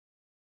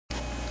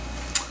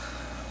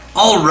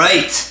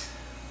Alright,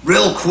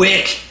 real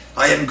quick,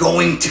 I am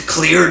going to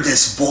clear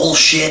this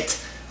bullshit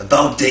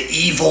about the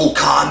evil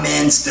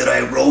comments that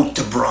I wrote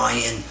to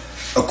Brian.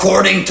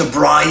 According to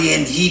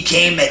Brian, he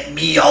came at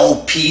me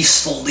all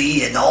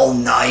peacefully and all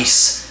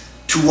nice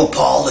to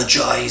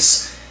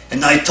apologize,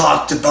 and I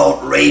talked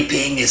about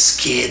raping his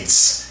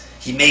kids.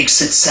 He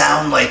makes it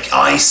sound like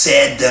I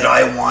said that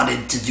I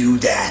wanted to do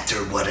that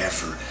or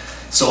whatever.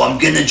 So I'm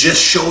gonna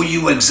just show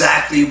you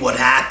exactly what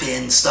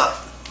happened.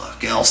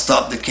 Okay, I'll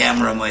stop the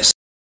camera myself.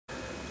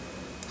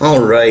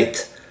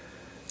 Alright,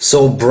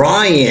 so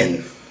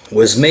Brian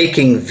was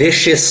making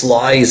vicious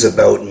lies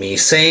about me,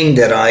 saying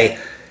that I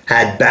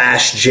had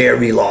bashed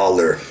Jerry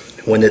Lawler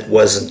when it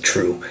wasn't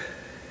true.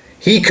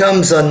 He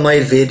comes on my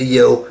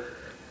video,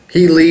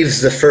 he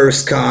leaves the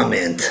first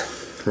comment.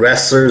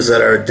 Wrestlers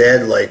that are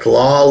dead like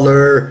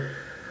Lawler,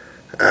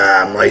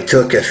 I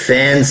took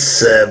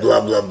offense, blah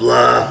blah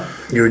blah.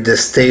 Your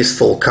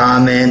distasteful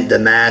comment, the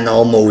man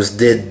almost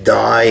did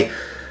die.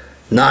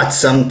 Not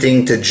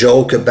something to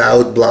joke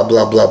about, blah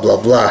blah blah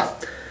blah blah.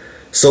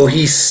 So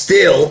he's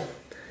still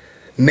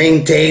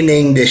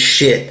maintaining this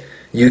shit.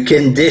 You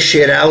can dish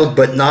it out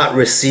but not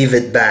receive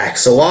it back.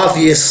 So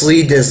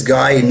obviously this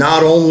guy,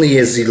 not only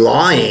is he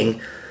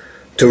lying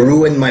to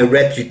ruin my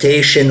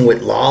reputation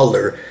with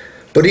Lawler,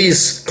 but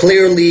he's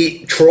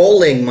clearly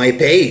trolling my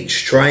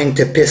page, trying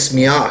to piss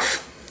me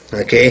off.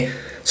 Okay?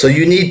 So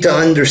you need to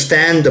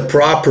understand the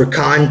proper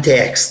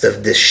context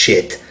of this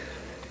shit.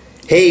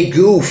 Hey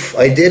goof,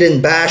 I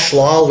didn't bash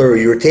Lawler,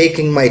 you're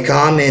taking my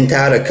comment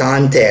out of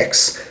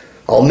context.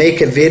 I'll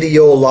make a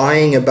video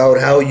lying about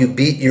how you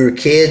beat your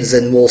kids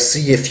and we'll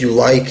see if you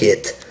like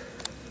it.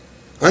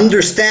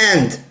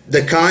 Understand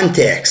the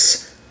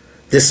context.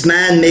 This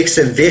man makes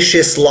a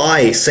vicious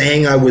lie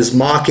saying I was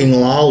mocking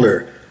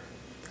Lawler,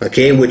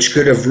 okay, which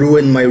could have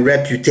ruined my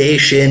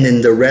reputation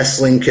in the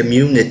wrestling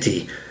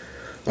community.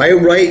 I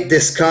write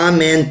this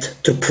comment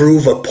to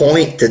prove a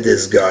point to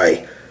this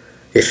guy.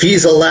 If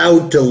he's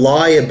allowed to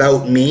lie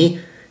about me,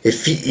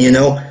 if he,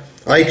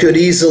 I could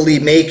easily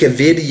make a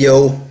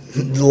video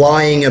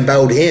lying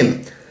about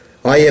him.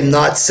 I am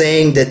not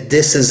saying that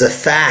this is a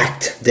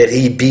fact, that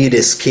he beat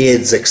his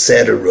kids,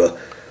 etc.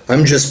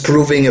 I'm just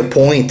proving a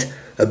point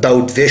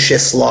about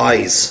vicious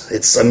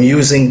lies. I'm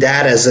using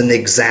that as an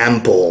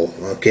example,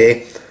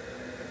 okay?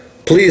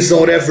 Please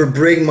don't ever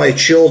bring my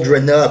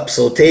children up,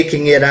 so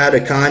taking it out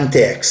of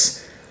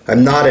context.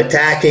 I'm not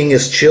attacking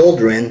his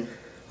children.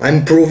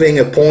 I'm proving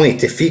a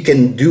point. If he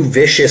can do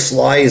vicious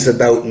lies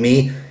about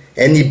me,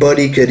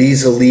 anybody could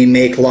easily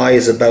make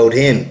lies about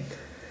him.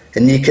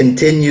 And he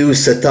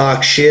continues to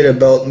talk shit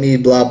about me,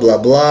 blah blah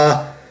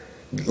blah.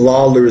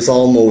 Lawler's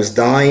almost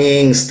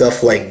dying,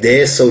 stuff like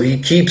this. So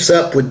he keeps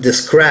up with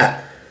this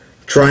crap,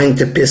 trying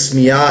to piss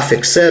me off,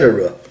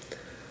 etc.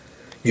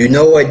 You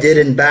know I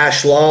didn't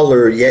bash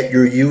Lawler, yet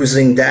you're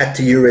using that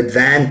to your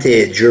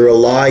advantage. You're a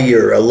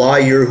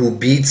liar who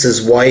beats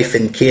his wife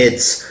and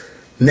kids.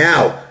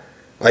 Now,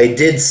 I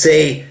did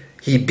say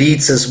he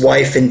beats his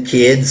wife and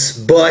kids,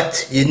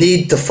 but you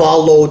need to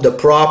follow the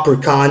proper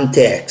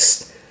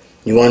context.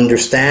 You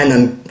understand?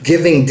 I'm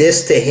giving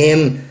this to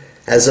him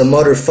as a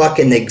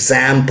motherfucking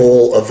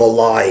example of a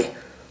lie.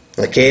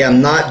 Okay?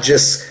 I'm not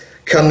just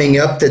coming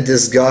up to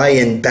this guy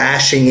and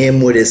bashing him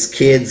with his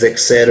kids,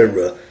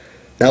 etc.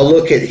 Now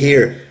look at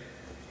here.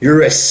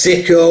 You're a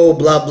sicko,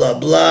 blah blah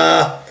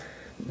blah.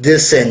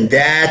 This and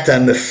that.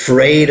 I'm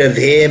afraid of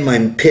him.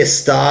 I'm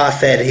pissed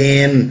off at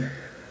him.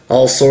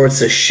 All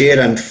sorts of shit.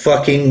 I'm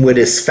fucking with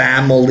his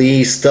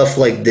family. Stuff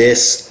like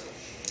this.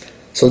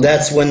 So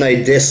that's when I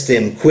dissed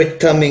him.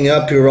 Quit coming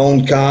up your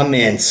own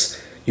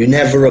comments. You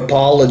never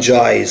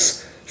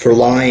apologize for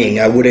lying.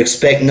 I would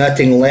expect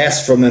nothing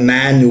less from a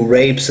man who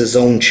rapes his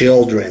own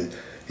children.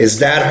 Is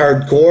that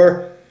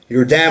hardcore?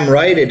 You're damn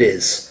right it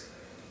is.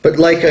 But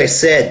like I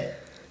said,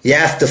 you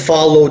have to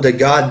follow the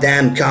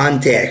goddamn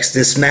context.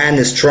 This man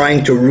is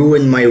trying to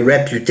ruin my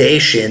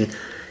reputation.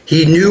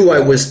 He knew I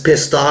was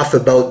pissed off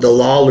about the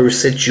Lawler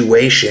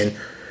situation.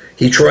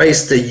 He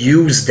tries to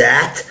use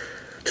that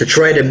to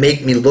try to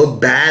make me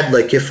look bad,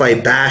 like if I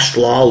bashed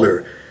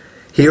Lawler.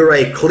 Here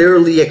I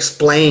clearly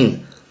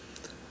explain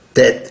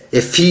that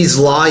if he's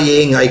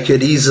lying, I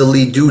could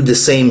easily do the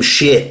same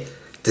shit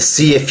to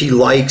see if he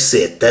likes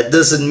it. That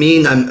doesn't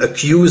mean I'm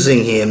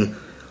accusing him.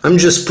 I'm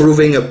just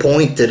proving a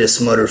point to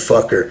this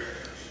motherfucker.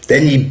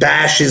 Then he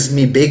bashes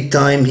me big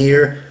time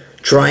here,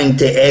 trying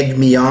to egg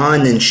me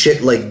on and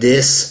shit like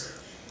this.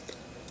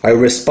 I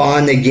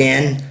respond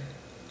again.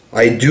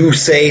 I do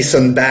say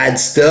some bad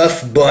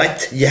stuff,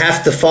 but you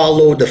have to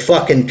follow the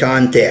fucking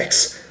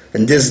context.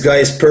 And this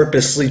guy's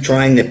purposely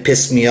trying to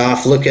piss me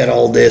off. Look at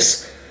all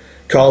this.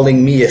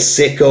 Calling me a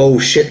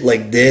sicko, shit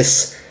like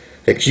this.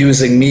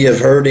 Accusing me of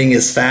hurting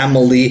his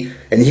family.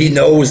 And he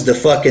knows the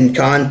fucking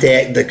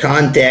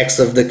context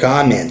of the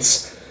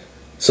comments.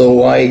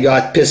 So I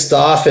got pissed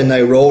off and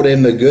I wrote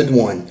him a good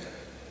one.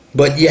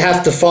 But you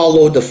have to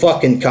follow the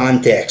fucking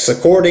context.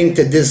 According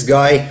to this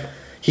guy,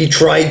 he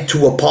tried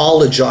to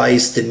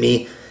apologize to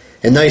me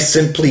And I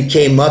simply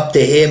came up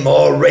to him,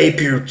 oh, rape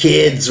your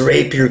kids,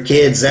 rape your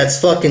kids. That's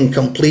fucking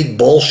complete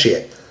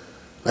bullshit.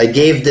 I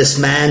gave this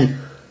man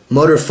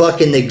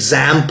motherfucking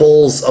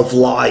examples of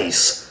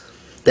lies.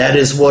 That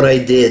is what I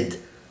did.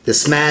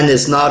 This man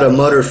is not a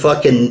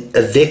motherfucking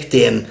a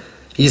victim.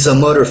 He's a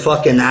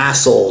motherfucking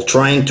asshole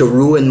trying to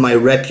ruin my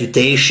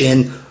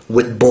reputation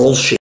with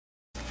bullshit.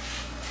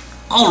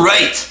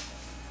 Alright.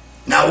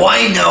 Now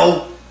I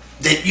know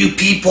that you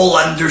people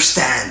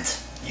understand.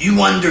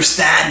 You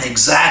understand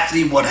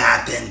exactly what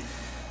happened.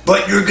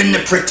 But you're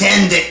gonna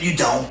pretend that you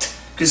don't.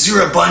 Because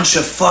you're a bunch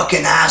of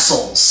fucking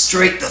assholes.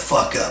 Straight the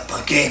fuck up,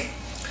 okay?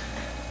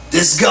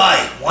 This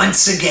guy,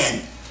 once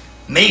again,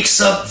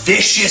 makes up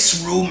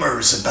vicious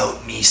rumors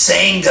about me,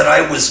 saying that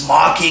I was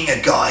mocking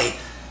a guy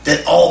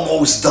that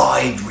almost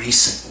died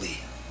recently.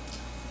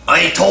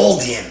 I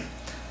told him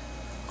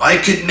I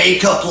could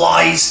make up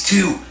lies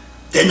too.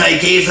 Then I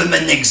gave him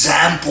an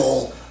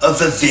example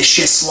of a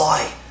vicious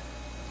lie.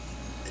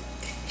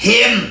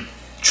 Him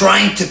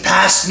trying to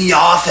pass me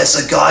off as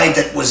a guy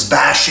that was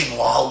bashing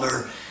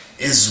Lawler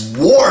is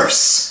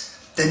worse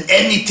than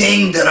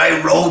anything that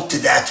I wrote to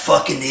that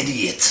fucking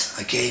idiot,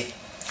 okay?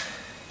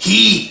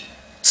 He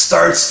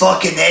starts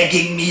fucking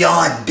egging me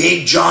on,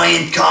 big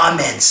giant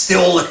comments,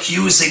 still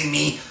accusing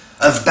me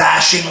of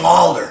bashing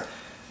Lawler.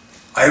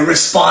 I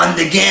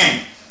respond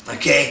again,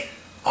 okay?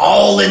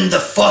 All in the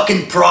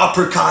fucking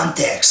proper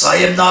context. I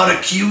am not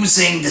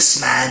accusing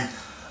this man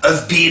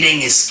of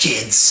beating his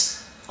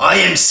kids. I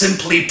am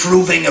simply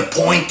proving a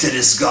point to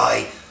this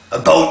guy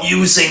about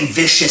using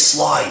vicious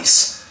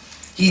lies.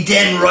 He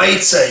then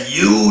writes a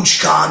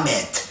huge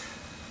comment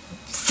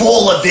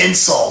full of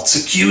insults,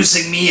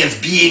 accusing me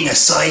of being a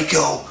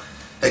psycho,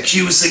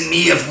 accusing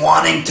me of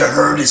wanting to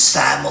hurt his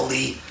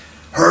family,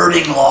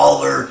 hurting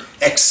Lawler,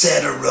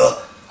 etc.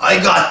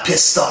 I got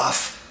pissed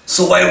off,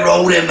 so I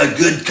wrote him a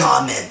good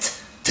comment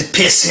to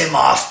piss him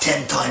off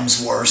 10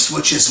 times worse,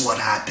 which is what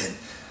happened,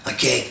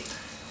 okay?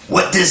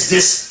 What does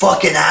this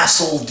fucking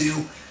asshole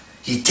do?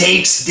 He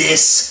takes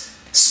this,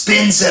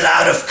 spins it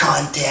out of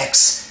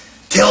context,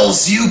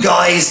 tells you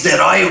guys that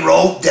I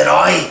wrote that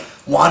I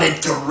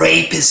wanted to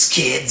rape his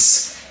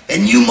kids,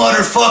 and you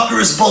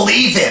motherfuckers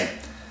believe him.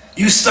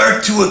 You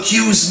start to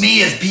accuse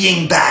me of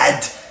being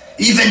bad,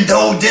 even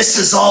though this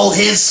is all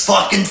his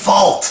fucking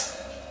fault.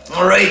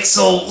 Alright,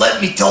 so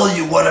let me tell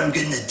you what I'm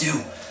gonna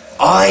do.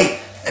 I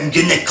am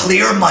gonna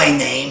clear my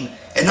name,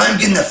 and I'm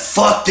gonna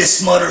fuck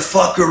this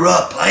motherfucker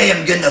up. I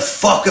am gonna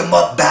fuck him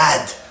up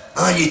bad.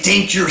 You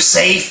think you're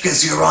safe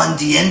because you're on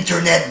the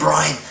internet,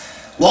 Brian?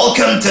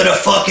 Welcome to the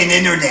fucking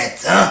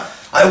internet, huh?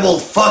 I will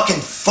fucking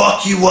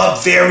fuck you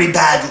up very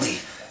badly.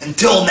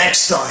 Until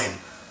next time,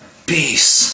 peace.